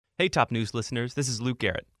Hey, Top News listeners, this is Luke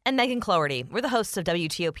Garrett. And Megan Cloherty. We're the hosts of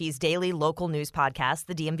WTOP's daily local news podcast,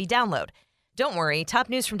 the DMV Download. Don't worry, Top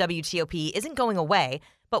News from WTOP isn't going away,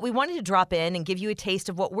 but we wanted to drop in and give you a taste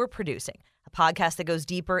of what we're producing, a podcast that goes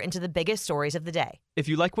deeper into the biggest stories of the day. If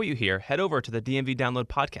you like what you hear, head over to the DMV Download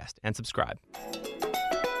podcast and subscribe.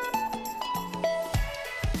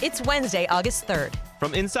 It's Wednesday, August 3rd.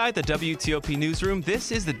 From inside the WTOP newsroom,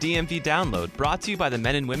 this is the DMV Download, brought to you by the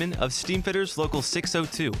men and women of Steamfitters Local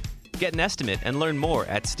 602. Get an estimate and learn more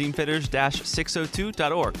at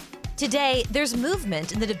steamfitters-602.org. Today, there's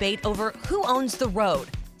movement in the debate over who owns the road,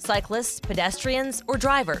 cyclists, pedestrians, or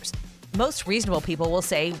drivers. Most reasonable people will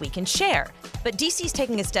say we can share, but DC's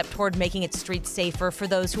taking a step toward making its streets safer for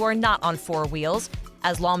those who are not on four wheels,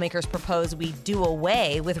 as lawmakers propose we do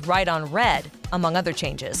away with right on red, among other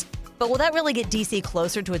changes. But will that really get DC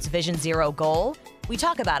closer to its Vision Zero goal? We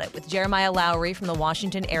talk about it with Jeremiah Lowry from the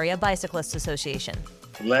Washington Area Bicyclists Association.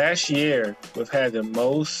 Last year, we've had the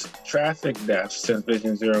most traffic deaths since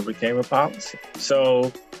Vision Zero became a policy.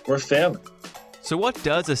 So we're failing. So what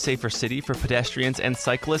does a safer city for pedestrians and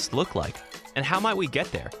cyclists look like? And how might we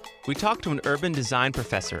get there? We talked to an urban design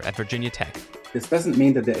professor at Virginia Tech. This doesn't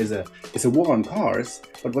mean that there is a war on cars,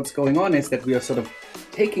 but what's going on is that we are sort of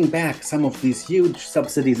taking back some of these huge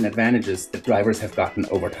subsidies and advantages that drivers have gotten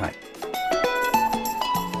over time.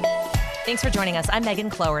 Thanks for joining us. I'm Megan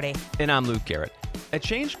Cloherty. And I'm Luke Garrett. A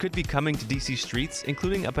change could be coming to DC streets,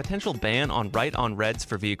 including a potential ban on right on reds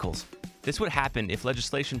for vehicles. This would happen if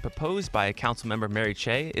legislation proposed by Councilmember Mary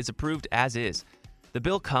Cheh is approved as is. The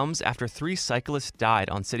bill comes after 3 cyclists died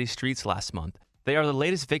on city streets last month. They are the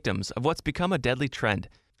latest victims of what's become a deadly trend.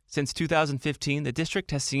 Since 2015, the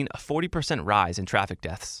district has seen a 40% rise in traffic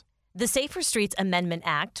deaths. The Safer Streets Amendment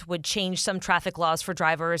Act would change some traffic laws for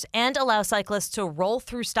drivers and allow cyclists to roll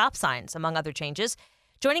through stop signs, among other changes.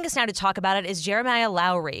 Joining us now to talk about it is Jeremiah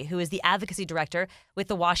Lowry, who is the advocacy director with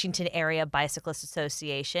the Washington Area Bicyclists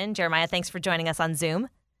Association. Jeremiah, thanks for joining us on Zoom.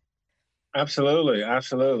 Absolutely.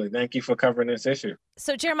 Thank you for covering this issue.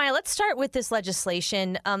 So, Jeremiah, let's start with this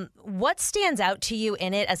legislation. What stands out to you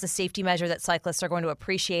in it as a safety measure that cyclists are going to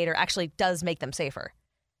appreciate or actually does make them safer?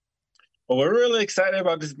 Well, we're really excited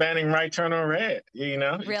about this banning right turn on red. You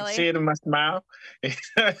Really? can see it in my smile.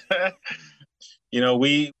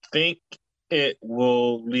 We think it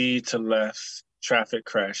will lead to less traffic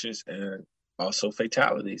crashes and also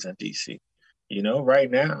fatalities in DC. Right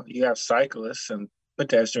now you have cyclists and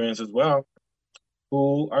pedestrians as well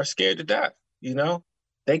who are scared to death.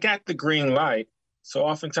 They got the green light. So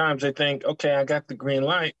oftentimes they think, okay, I got the green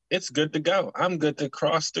light. It's good to go. I'm good to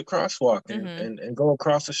cross the crosswalk and go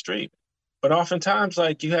across the street. But oftentimes,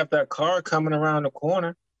 you have that car coming around the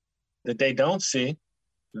corner that they don't see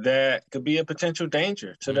that could be a potential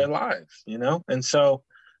danger to their lives, And so,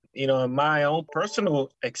 in my own personal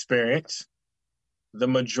experience, the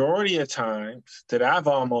majority of times that I've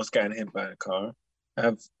almost gotten hit by a car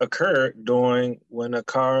have occurred when a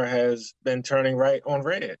car has been turning right on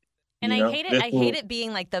red. And I hate it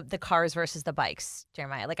being like the cars versus the bikes,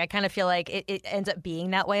 Jeremiah. I kind of feel like it ends up being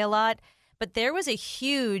that way a lot. But there was a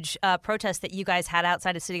huge protest that you guys had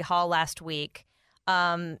outside of City Hall last week,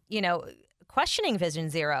 questioning Vision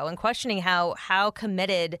Zero and questioning how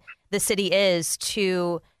committed the city is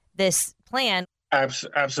to this plan.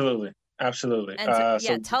 Absolutely. And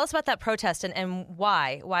so, tell us about that protest and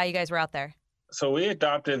why you guys were out there. So we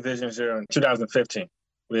adopted Vision Zero in 2015.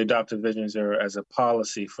 We adopted Vision Zero as a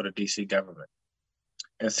policy for the DC government.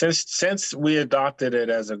 And since we adopted it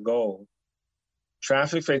as a goal,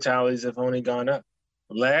 traffic fatalities have only gone up.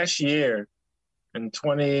 Last year, in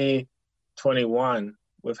 2021,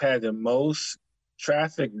 we've had the most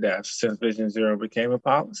traffic deaths since Vision Zero became a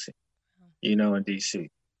policy, in DC.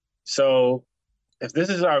 So if this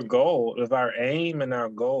is our goal, if our aim and our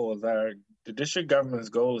goal, the district government's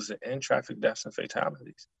goal is to end traffic deaths and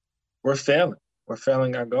fatalities, we're failing. We're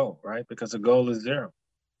failing our goal, right? Because the goal is zero.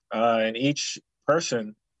 And each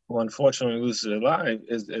person who unfortunately loses their life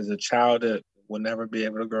is a child that will never be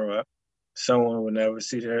able to grow up. Someone will never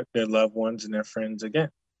see their loved ones and their friends again.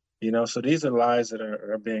 So these are lives that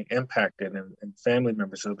are being impacted and family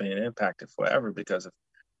members are being impacted forever because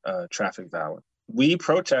of traffic violence. We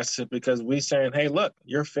protested because we saying, hey, look,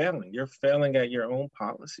 you're failing. You're failing at your own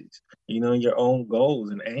policies. Your own goals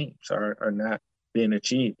and aims are not being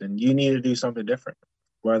achieved. And you need to do something different.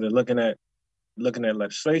 Whether looking at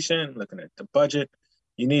legislation, looking at the budget,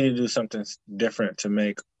 you need to do something different to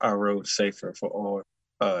make our roads safer for all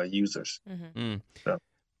users. So.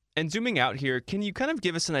 And zooming out here, can you kind of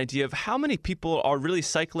give us an idea of how many people are really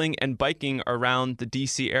cycling and biking around the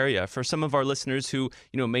DC area? For some of our listeners who,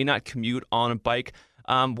 may not commute on a bike,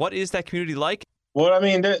 what is that community like? Well, I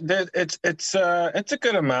mean, it's a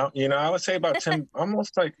good amount. I would say about 10,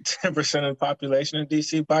 almost like 10% of the population in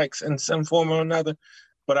DC bikes in some form or another.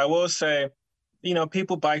 But I will say,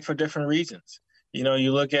 people bike for different reasons.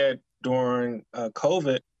 You look at during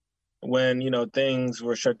COVID when things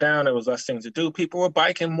were shut down, there was less things to do. People were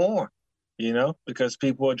biking more, because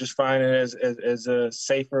people were just finding it as a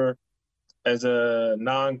safer, as a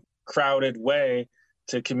non-crowded way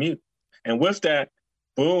to commute. And with that,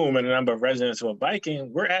 boom, and the number of residents who are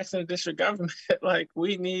biking, we're asking the district government,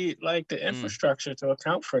 we need the infrastructure to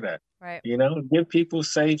account for that. Right. Give people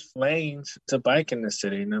safe lanes to bike in the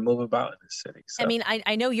city and to move about in the city. So. I mean,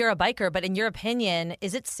 I know you're a biker, but in your opinion,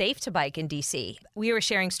 is it safe to bike in DC? We were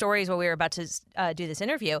sharing stories while we were about to do this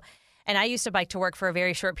interview, and I used to bike to work for a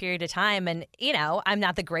very short period of time. And, I'm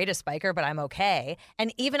not the greatest biker, but I'm okay.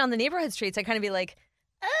 And even on the neighborhood streets, I kind of be like,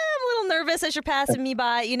 I'm a little nervous as you're passing me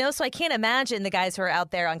by, so I can't imagine the guys who are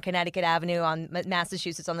out there on Connecticut Avenue, on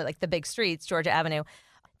Massachusetts, on the big streets, Georgia Avenue.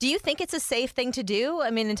 Do you think it's a safe thing to do?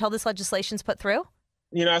 I mean, until this legislation's put through?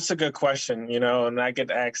 That's a good question, and I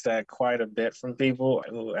get asked that quite a bit from people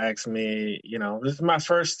who ask me, this is my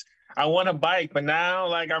first, I want to bike, but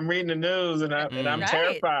now I'm reading the news and I'm right.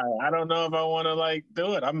 terrified. I don't know if I want to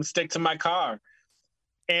do it. I'm going to stick to my car.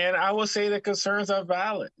 And I will say the concerns are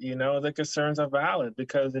valid. The concerns are valid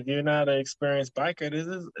because if you're not an experienced biker,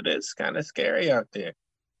 it is kind of scary out there.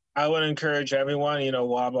 I would encourage everyone,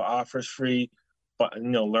 WABA offers free,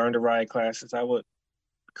 learn to ride classes. I would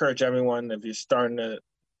encourage everyone, if you're starting to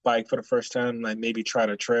bike for the first time, maybe try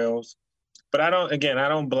the trails. But I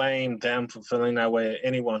don't blame them for feeling that way.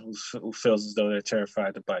 Anyone who feels as though they're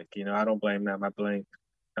terrified to bike, I don't blame them. I blame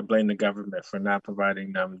the government for not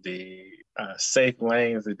providing them the safe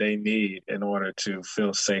lanes that they need in order to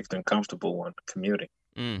feel safe and comfortable when commuting.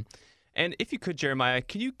 And if you could, Jeremiah,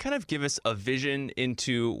 can you kind of give us a vision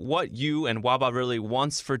into what you and WABA really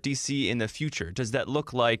wants for DC in the future? Does that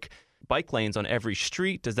look like bike lanes on every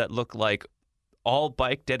street? Does that look like all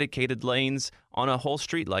bike dedicated lanes on a whole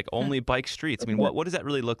street, like only bike streets? I mean, what does that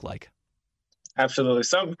really look like? Absolutely.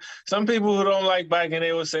 Some people who don't like biking,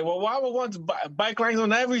 they will say, well, WABA wants bike lanes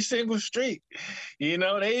on every single street.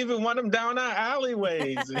 They even want them down our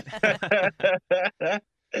alleyways.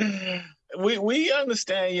 We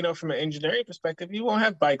understand, from an engineering perspective, you won't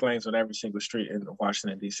have bike lanes on every single street in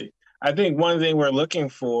Washington, D.C. I think one thing we're looking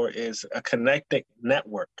for is a connected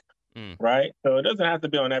network, right? So it doesn't have to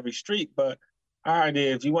be on every street, but our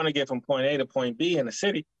idea, if you want to get from point A to point B in a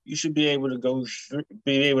city, you should be able to do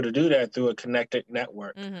that through a connected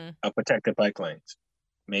network of protected bike lanes.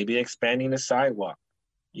 Maybe expanding the sidewalk,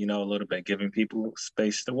 a little bit, giving people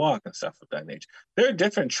space to walk and stuff of that nature. There are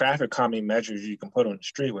different traffic calming measures you can put on the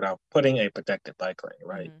street without putting a protected bike lane,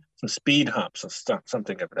 right? Some speed humps or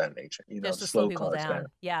something of that nature, just to slow people down.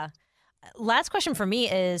 Yeah. Last question for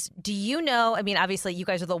me is, do you know, I mean, obviously you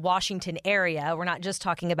guys are the Washington area. We're not just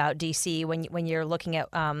talking about D.C. when you're looking at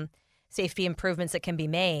safety improvements that can be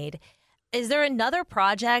made. Is there another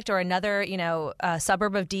project or another,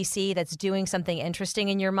 suburb of D.C. that's doing something interesting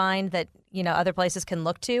in your mind that, other places can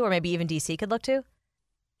look to, or maybe even D.C. could look to?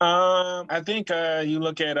 I think you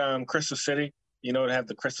look at Crystal City, they have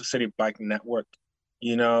the Crystal City Bike Network.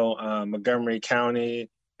 Montgomery County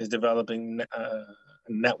is developing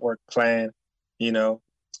network plan.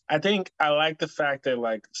 I think I like the fact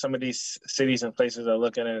that some of these cities and places are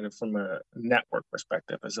looking at it from a network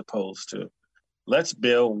perspective as opposed to let's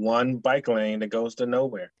build one bike lane that goes to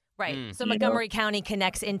nowhere. Right. So Montgomery County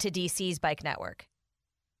connects into DC's bike network.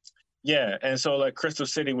 Yeah. And so Crystal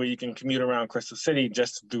City, where you can commute around Crystal City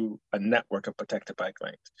just through a network of protected bike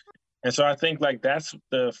lanes. And so I think that's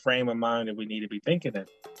the frame of mind that we need to be thinking in.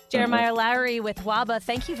 Jeremiah Lowery with WABA,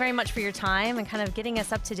 thank you very much for your time and kind of getting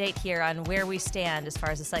us up to date here on where we stand as far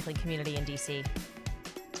as the cycling community in DC.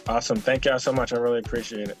 Awesome. Thank y'all so much. I really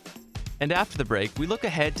appreciate it. And after the break, we look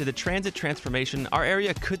ahead to the transit transformation our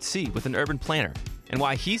area could see with an urban planner and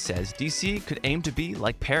why he says DC could aim to be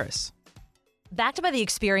like Paris. Backed by the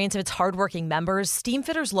experience of its hardworking members,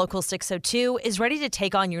 Steamfitters Local 602 is ready to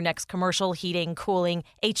take on your next commercial, heating, cooling,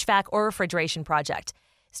 HVAC, or refrigeration project.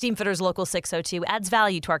 Steamfitters Local 602 adds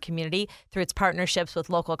value to our community through its partnerships with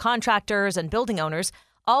local contractors and building owners,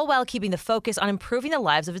 all while keeping the focus on improving the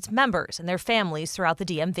lives of its members and their families throughout the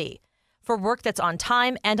DMV. For work that's on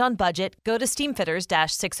time and on budget, go to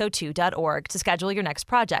steamfitters-602.org to schedule your next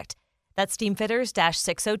project. That's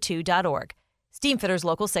steamfitters-602.org. Steamfitters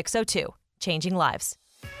Local 602. Changing lives.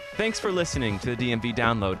 Thanks for listening to the DMV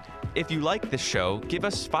Download. If you like this show, give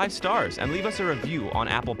us 5 stars and leave us a review on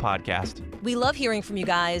Apple Podcast. We love hearing from you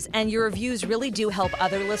guys, and your reviews really do help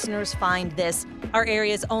other listeners find this, our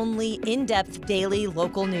area's only in-depth daily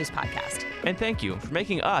local news podcast. And thank you for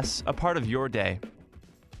making us a part of your day.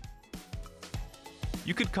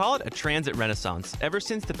 You could call it a transit renaissance. Ever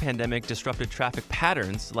since the pandemic disrupted traffic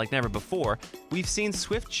patterns like never before, we've seen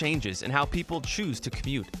swift changes in how people choose to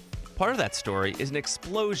commute. Part of that story is an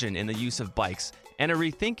explosion in the use of bikes and a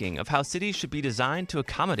rethinking of how cities should be designed to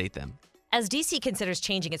accommodate them. As DC considers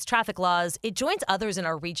changing its traffic laws, it joins others in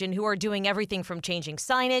our region who are doing everything from changing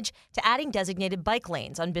signage to adding designated bike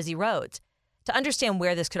lanes on busy roads. To understand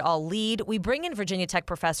where this could all lead, we bring in Virginia Tech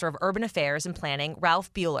Professor of Urban Affairs and Planning,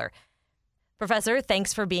 Ralph Buehler. Professor,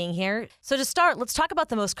 thanks for being here. So to start, let's talk about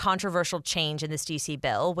the most controversial change in this DC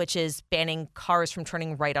bill, which is banning cars from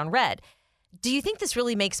turning right on red. Do you think this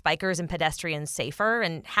really makes bikers and pedestrians safer,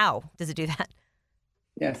 and how does it do that?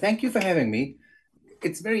 Yeah, thank you for having me.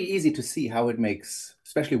 It's very easy to see how it makes,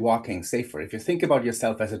 especially walking, safer. If you think about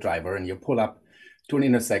yourself as a driver and you pull up to an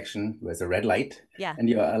intersection where there's a red light and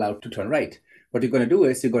you're allowed to turn right, what you're going to do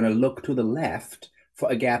is you're going to look to the left for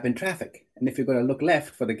a gap in traffic. And if you're going to look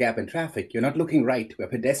left for the gap in traffic, you're not looking right where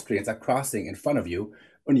pedestrians are crossing in front of you,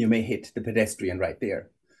 and you may hit the pedestrian right there.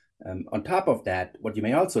 On top of that, what you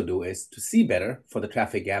may also do is to see better for the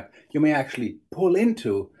traffic gap, you may actually pull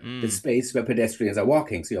into the space where pedestrians are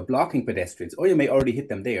walking. So you're blocking pedestrians, or you may already hit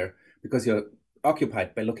them there because you're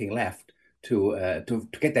occupied by looking left to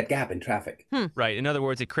get that gap in traffic. Right. In other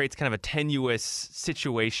words, it creates kind of a tenuous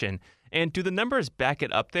situation. And do the numbers back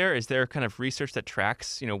it up there? Is there kind of research that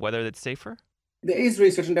tracks, whether it's safer? There is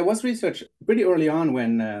research, and there was research pretty early on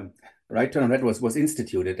when right turn on red was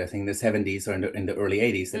instituted, I think in the 70s or in the early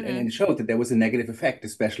 80s, and it showed that there was a negative effect,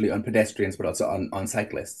 especially on pedestrians, but also on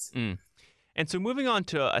cyclists. And so moving on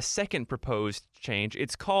to a second proposed change,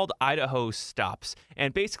 it's called Idaho Stops.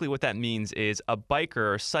 And basically what that means is a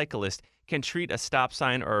biker or cyclist can treat a stop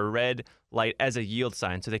sign or a red light as a yield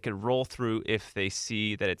sign so they could roll through if they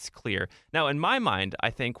see that it's clear. Now, in my mind, I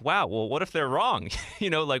think, wow, well, what if they're wrong?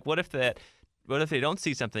 What if they don't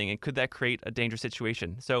see something, and could that create a dangerous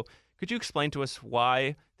situation? So could you explain to us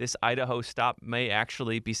why this Idaho Stop may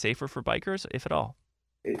actually be safer for bikers, if at all?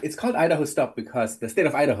 It's called Idaho Stop because the state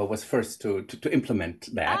of Idaho was first to implement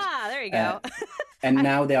that. Ah, there you go. And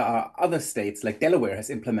now there are other states, like Delaware has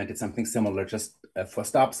implemented something similar just for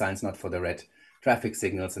stop signs, not for the red traffic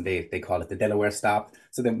signals, and they call it the Delaware Stop.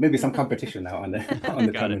 So there may be some competition now on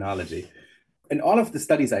the terminology. And all of the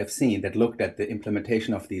studies I've seen that looked at the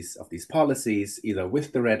implementation of these policies, either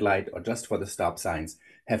with the red light or just for the stop signs,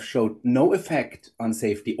 have showed no effect on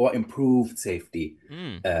safety or improved safety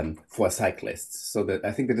for cyclists. So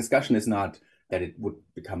I think the discussion is not that it would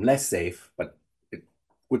become less safe, but it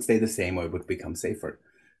would stay the same or it would become safer.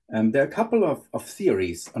 There are a couple of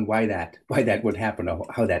theories on why that would happen or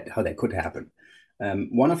how that could happen.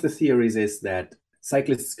 One of the theories is that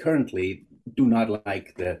cyclists currently do not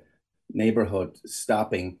like the neighborhood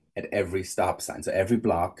stopping at every stop sign. So every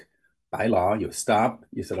block, by law, you stop,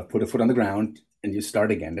 you sort of put a foot on the ground, and you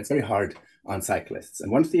start again. That's very hard on cyclists.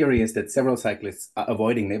 And one theory is that several cyclists are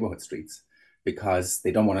avoiding neighborhood streets because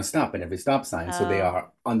they don't want to stop at every stop sign. So they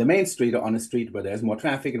are on the main street or on a street where there's more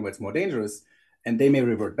traffic and where it's more dangerous, and they may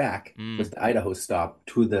revert back with the Idaho Stop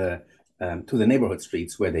to the neighborhood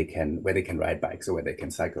streets where they can ride bikes or where they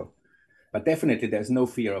can cycle. But definitely, there's no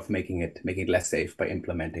fear of making it less safe by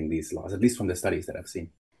implementing these laws, at least from the studies that I've seen.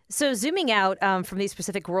 So zooming out from these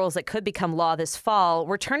specific rules that could become law this fall,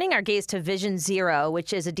 we're turning our gaze to Vision Zero,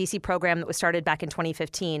 which is a DC program that was started back in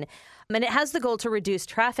 2015. And it has the goal to reduce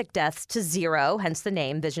traffic deaths to zero, hence the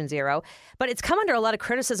name Vision Zero. But it's come under a lot of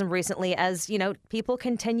criticism recently as, people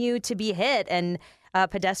continue to be hit and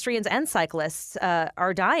pedestrians and cyclists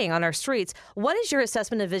are dying on our streets. What is your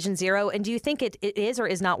assessment of Vision Zero, and do you think it is or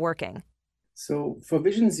is not working? So for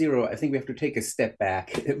Vision Zero, I think we have to take a step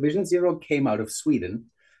back. Vision Zero came out of Sweden,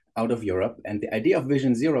 out of Europe. And the idea of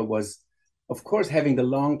Vision Zero was, of course, having the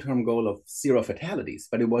long-term goal of zero fatalities,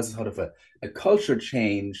 but it was sort of a culture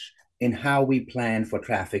change in how we plan for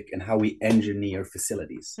traffic and how we engineer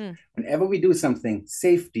facilities. Whenever we do something,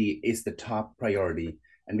 safety is the top priority,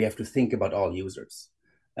 and we have to think about all users.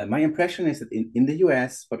 My impression is that in the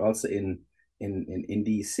US, but also in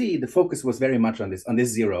DC, the focus was very much on this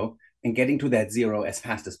zero and getting to that zero as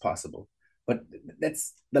fast as possible. But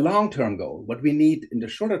that's the long-term goal. What we need in the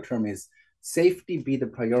shorter term is safety be the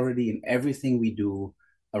priority in everything we do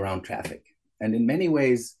around traffic. And in many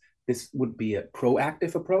ways, this would be a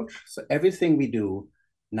proactive approach. So everything we do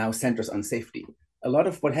now centers on safety. A lot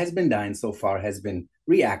of what has been done so far has been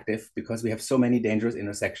reactive because we have so many dangerous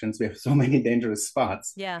intersections. We have so many dangerous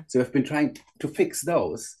spots. Yeah. So we've been trying to fix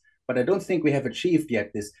those. But I don't think we have achieved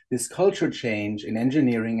yet this culture change in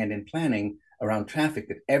engineering and in planning around traffic,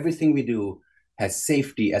 that everything we do has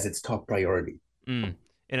safety as its top priority.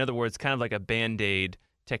 In other words, kind of like a Band-Aid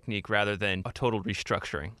technique rather than a total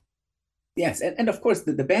restructuring. Yes, and of course,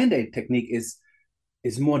 the Band-Aid technique is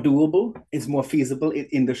more doable, is more feasible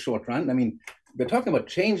in the short run. I mean, we're talking about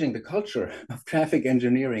changing the culture of traffic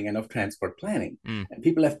engineering and of transport planning. And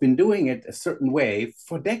people have been doing it a certain way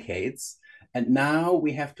for decades. And now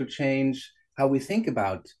we have to change how we think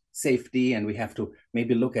about safety, and we have to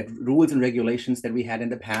maybe look at rules and regulations that we had in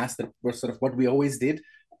the past that were sort of what we always did,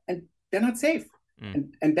 and they're not safe.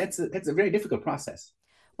 And that's a very difficult process.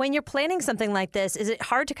 When you're planning something like this, is it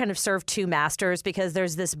hard to kind of serve two masters because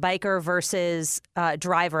there's this biker versus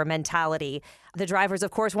driver mentality? The drivers,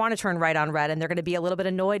 of course, want to turn right on red, and they're going to be a little bit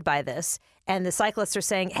annoyed by this. And the cyclists are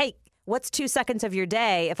saying, hey, what's 2 seconds of your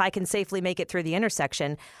day if I can safely make it through the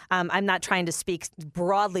intersection? I'm not trying to speak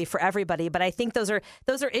broadly for everybody, but I think those are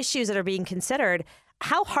issues that are being considered.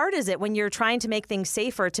 How hard is it when you're trying to make things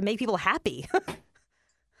safer to make people happy?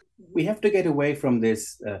 We have to get away from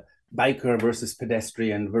this biker versus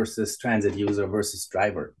pedestrian versus transit user versus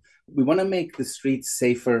driver. We want to make the streets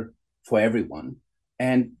safer for everyone.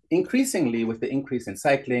 And increasingly, with the increase in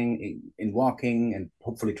cycling, in walking, and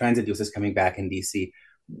hopefully transit users coming back in DC,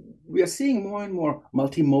 we are seeing more and more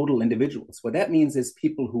multimodal individuals. What that means is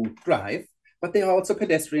people who drive, but they are also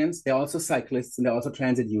pedestrians, they're also cyclists, and they're also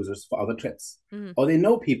transit users for other trips. Or they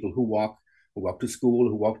know people who walk to school,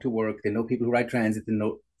 who walk to work, they know people who ride transit, they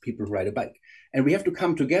know people who ride a bike. And we have to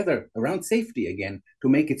come together around safety again to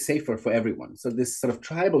make it safer for everyone. So this sort of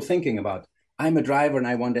tribal thinking about, I'm a driver and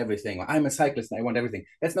I want everything, or I'm a cyclist and I want everything,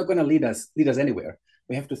 that's not going to lead us anywhere.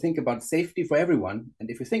 We have to think about safety for everyone. And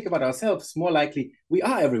if we think about ourselves, more likely we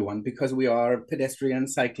are everyone, because we are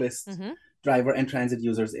pedestrians, cyclists, driver and transit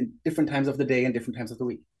users in different times of the day and different times of the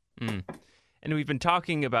week. And we've been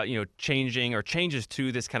talking about, changing or changes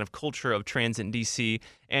to this kind of culture of transit in DC.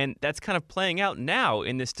 And that's kind of playing out now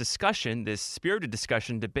in this discussion, this spirited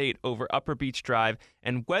discussion, debate over Upper Beach Drive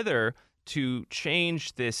and whether to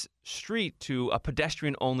change this street to a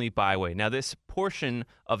pedestrian-only byway. Now, this portion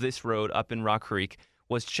of this road up in Rock Creek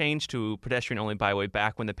was changed to pedestrian-only byway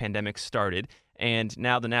back when the pandemic started. And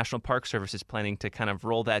now the National Park Service is planning to kind of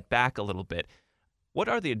roll that back a little bit. What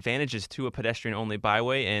are the advantages to a pedestrian-only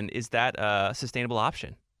byway, and is that a sustainable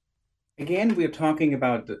option? Again, we're talking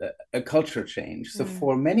about a culture change. So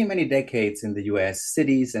for many, many decades in the US,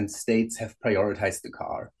 cities and states have prioritized the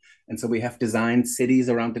car. And so we have designed cities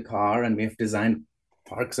around the car, and we have designed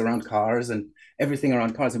parks around cars and everything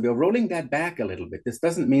around cars. And we're rolling that back a little bit. This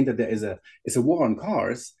doesn't mean that there is a war on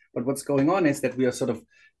cars, but what's going on is that we are sort of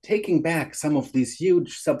taking back some of these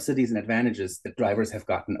huge subsidies and advantages that drivers have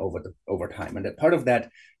gotten over time. And that part of that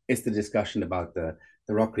is the discussion about the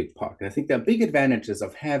Rock Creek Park. And I think there are big advantages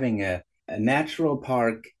of having a natural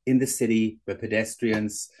park in the city where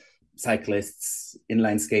pedestrians, cyclists,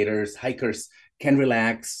 inline skaters, hikers can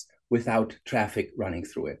relax without traffic running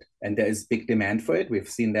through it. And there is big demand for it. We've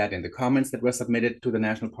seen that in the comments that were submitted to the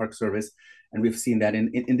National Park Service, and we've seen that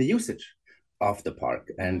in the usage of the park.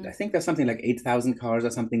 And I think there's something like 8,000 cars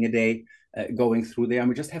or something a day going through there. And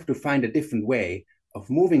we just have to find a different way of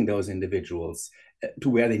moving those individuals to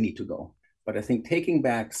where they need to go. But I think taking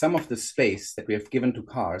back some of the space that we have given to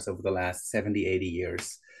cars over the last 70, 80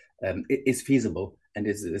 years is feasible, and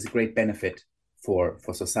is a great benefit for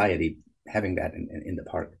society having that in the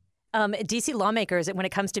park. DC lawmakers, when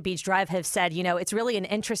it comes to Beach Drive, have said, it's really an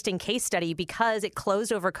interesting case study because it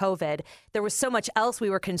closed over COVID. There was so much else we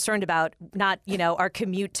were concerned about, not, our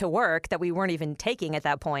commute to work that we weren't even taking at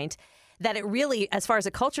that point, that it really, as far as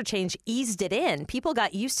a culture change, eased it in. People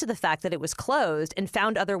got used to the fact that it was closed and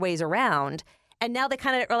found other ways around. And now they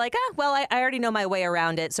kind of are like, I already know my way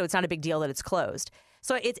around it, so it's not a big deal that it's closed.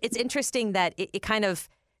 So it's interesting that it kind of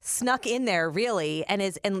snuck in there, really,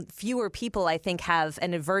 and fewer people, I think, have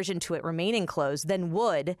an aversion to it remaining closed than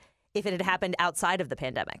would if it had happened outside of the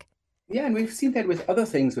pandemic. Yeah, and we've seen that with other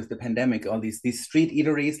things with the pandemic, all these street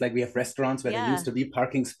eateries, like we have restaurants where there used to be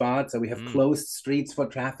parking spots, or we have closed streets for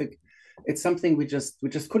traffic. It's something we just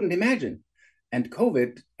couldn't imagine. And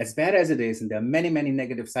COVID, as bad as it is, and there are many, many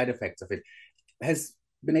negative side effects of it, has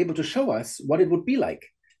been able to show us what it would be like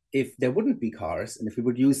if there wouldn't be cars and if we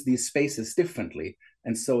would use these spaces differently.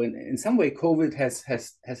 And so in some way, COVID has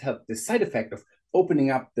helped the side effect of opening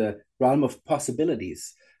up the realm of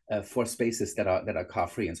possibilities for spaces that are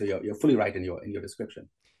car-free. And so you're fully right in your description.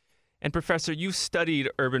 And Professor, you've studied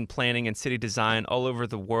urban planning and city design all over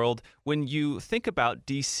the world. When you think about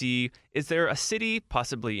DC, is there a city,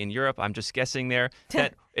 possibly in Europe, I'm just guessing there,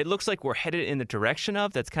 that it looks like we're headed in the direction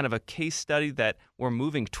of, that's kind of a case study that we're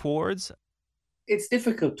moving towards? It's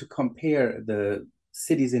difficult to compare the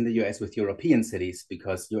cities in the US with European cities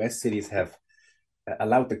because US cities have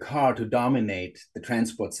allowed the car to dominate the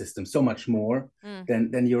transport system so much more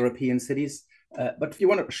than European cities. But if you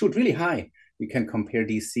want to shoot really high, you can compare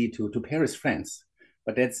DC to Paris, France.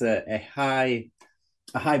 But that's a high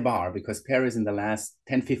bar, because Paris in the last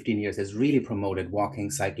 10, 15 years has really promoted walking,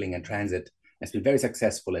 cycling, and transit. Has been very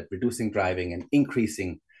successful at reducing driving and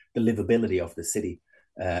increasing the livability of the city.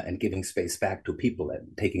 And giving space back to people and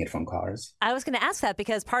taking it from cars. I was going to ask that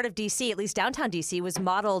because part of D.C., at least downtown D.C., was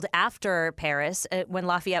modeled after Paris when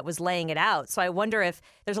Lafayette was laying it out. So I wonder if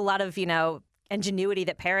there's a lot of, ingenuity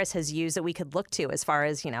that Paris has used that we could look to as far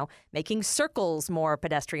as, making circles more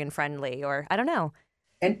pedestrian friendly, or I don't know.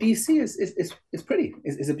 And D.C. is pretty.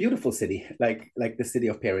 It's a beautiful city, like the city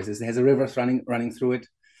of Paris. It has a river running through it.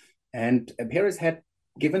 And Paris had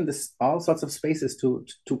given this all sorts of spaces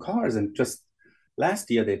to cars, and just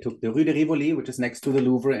last year, they took the Rue de Rivoli, which is next to the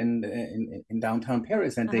Louvre in downtown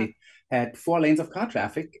Paris, and they had 4 lanes of car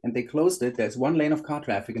traffic, and they closed it. There's 1 lane of car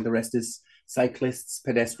traffic, and the rest is cyclists,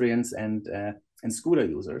 pedestrians, and scooter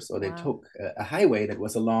users. So they took a highway that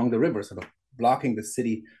was along the river, sort of blocking the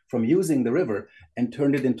city from using the river, and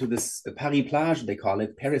turned it into this Paris Plage, they call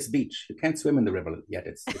it, Paris Beach. You can't swim in the river yet;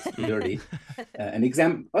 it's too dirty.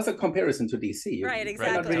 Also comparison to DC. Right,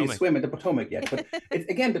 exactly. You cannot really swim in the Potomac yet. But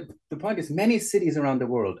the point is, many cities around the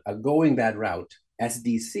world are going that route, as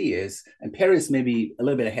DC is, and Paris may be a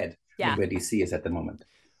little bit ahead of where DC is at the moment.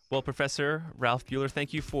 Well, Professor Ralph Buehler,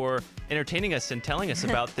 thank you for entertaining us and telling us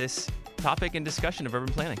about this topic and discussion of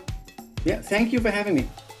urban planning. Yeah, thank you for having me.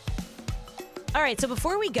 All right, so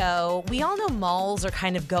before we go, we all know malls are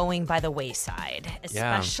kind of going by the wayside,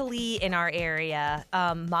 especially in our area.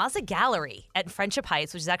 Mazza Gallery at Friendship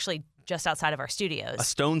Heights, which is actually just outside of our studios. A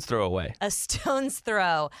stone's throw away. A stone's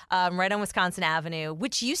throw, right on Wisconsin Avenue,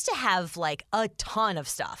 which used to have like a ton of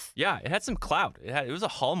stuff. Yeah, it had some clout. It was a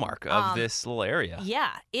hallmark of this little area.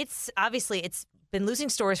 Yeah, it's been losing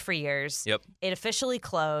stores for years. Yep. It officially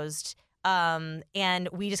closed. And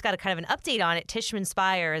we just got a kind of an update on it. Tishman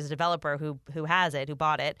Speyer is a developer who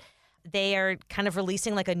bought it. They are kind of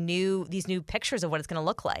releasing like these new pictures of what it's going to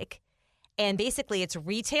look like. And basically it's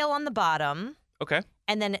retail on the bottom. Okay.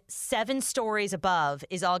 And then 7 stories above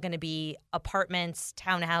is all going to be apartments,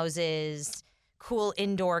 townhouses, cool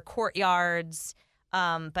indoor courtyards.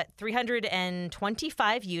 But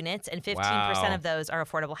 325 units and 15% of those are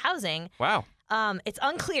affordable housing. Wow. It's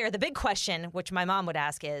unclear. The big question, which my mom would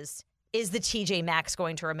ask is the TJ Maxx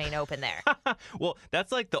going to remain open there? Well,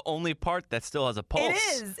 that's like the only part that still has a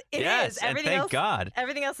pulse. It is. Everything else, God.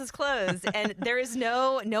 Everything else is closed. And there is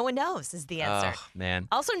no one knows is the answer. Oh, man.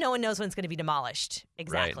 Also, no one knows when it's going to be demolished.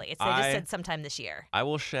 Exactly. Right. They just said sometime this year. I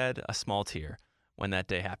will shed a small tear when that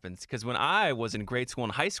day happens. Because when I was in grade school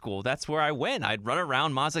and high school, that's where I went. I'd run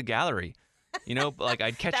around Mazza Gallery. Like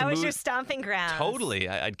I'd catch a movie. That was your stomping ground. Totally.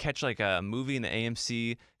 I'd catch like a movie in the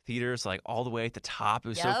AMC theaters, like all the way at the top. It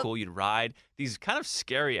was so cool. You'd ride these kind of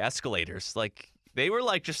scary escalators. Like they were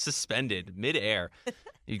like just suspended midair.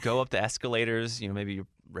 You'd go up the escalators, maybe you're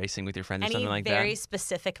racing with your friends or something like that. Any very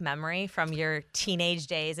specific memory from your teenage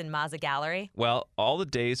days in Mazza Gallery? Well, all the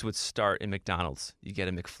days would start in McDonald's. You get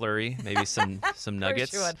a McFlurry, maybe some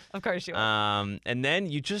nuggets. Of course you would. And then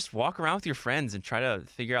you just walk around with your friends and try to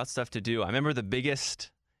figure out stuff to do. I remember the biggest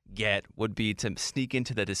get would be to sneak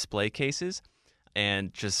into the display cases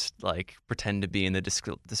and just like pretend to be in the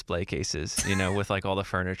display cases, with like all the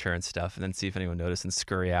furniture and stuff, and then see if anyone noticed and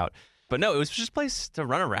scurry out. But no, it was just a place to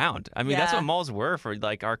run around. I mean, that's what malls were for.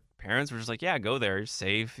 Like our parents were just like, yeah, go there, you're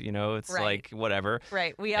safe. It's like whatever.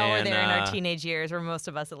 Right. We all were there in our teenage years, or most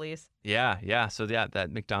of us at least. Yeah. So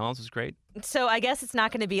that McDonald's was great. So I guess it's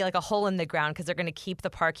not going to be like a hole in the ground because they're going to keep the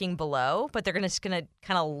parking below, but they're just going to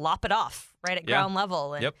kind of lop it off right at ground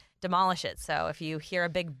level and demolish it. So if you hear a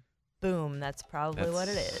big boom, that's probably what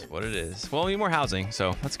it is. Well, we need more housing,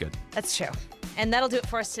 so that's good. That's true. And that'll do it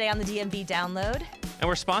for us today on the DMV Download. And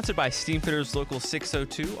we're sponsored by Steamfitters Local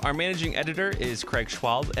 602. Our managing editor is Craig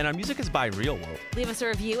Schwalb, and our music is by Real World. Leave us a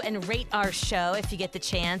review and rate our show if you get the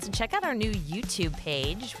chance. And check out our new YouTube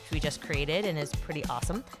page, which we just created and is pretty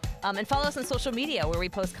awesome. And follow us on social media where we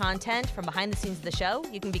post content from behind the scenes of the show.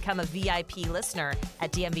 You can become a VIP listener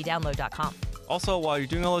at dmvdownload.com. Also, while you're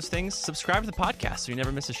doing all those things, subscribe to the podcast so you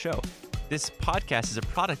never miss a show. This podcast is a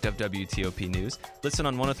product of WTOP News. Listen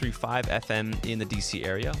on 103.5 FM in the D.C.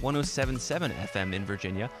 area, 107.7 FM in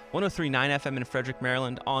Virginia, 103.9 FM in Frederick,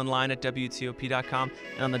 Maryland, online at WTOP.com,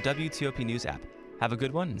 and on the WTOP News app. Have a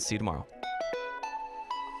good one and see you tomorrow.